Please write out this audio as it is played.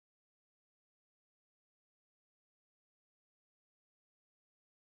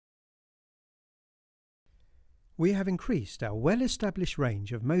We have increased our well-established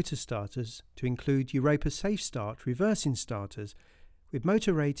range of motor starters to include Europa Safe Start reversing starters with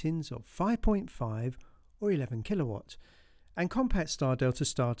motor ratings of 5.5 or 11 kilowatt, and compact Star Delta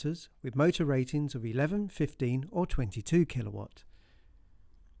starters with motor ratings of 11, 15 or 22 kilowatt.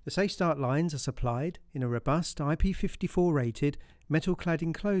 The Safe Start lines are supplied in a robust IP54 rated metal clad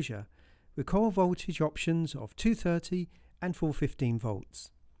enclosure with core voltage options of 230 and 415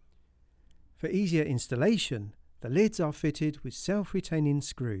 volts. For easier installation, the lids are fitted with self-retaining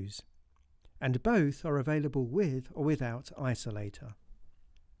screws, and both are available with or without isolator.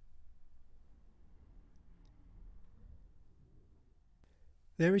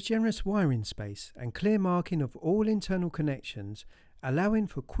 There is generous wiring space and clear marking of all internal connections, allowing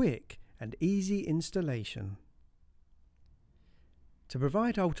for quick and easy installation. To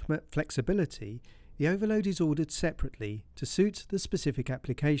provide ultimate flexibility, the overload is ordered separately to suit the specific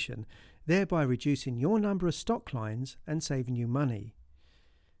application, thereby reducing your number of stock lines and saving you money.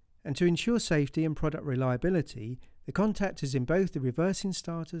 And to ensure safety and product reliability, the contactors in both the reversing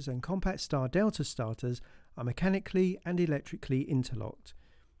starters and compact Star Delta starters are mechanically and electrically interlocked.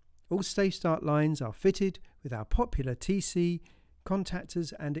 All Safe Start lines are fitted with our popular TC,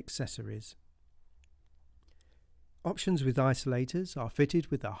 contactors and accessories. Options with isolators are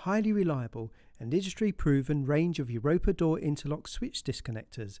fitted with a highly reliable and industry-proven range of Europa door interlock switch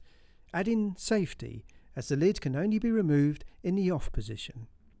disconnectors, adding safety as the lid can only be removed in the off position.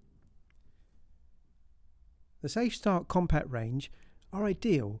 The Safe Start compact range are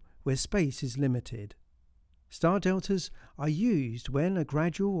ideal where space is limited. Star Deltas are used when a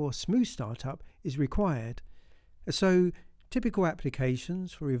gradual or smooth startup is required, so typical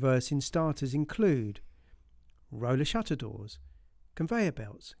applications for reversing starters include roller shutter doors, conveyor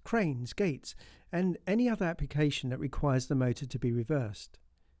belts, cranes, gates, and any other application that requires the motor to be reversed.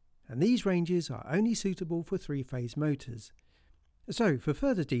 And these ranges are only suitable for three-phase motors. So, for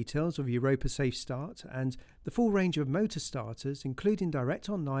further details of Europa Safe Start and the full range of motor starters, including direct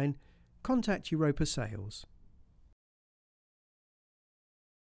online, contact Europa Sales.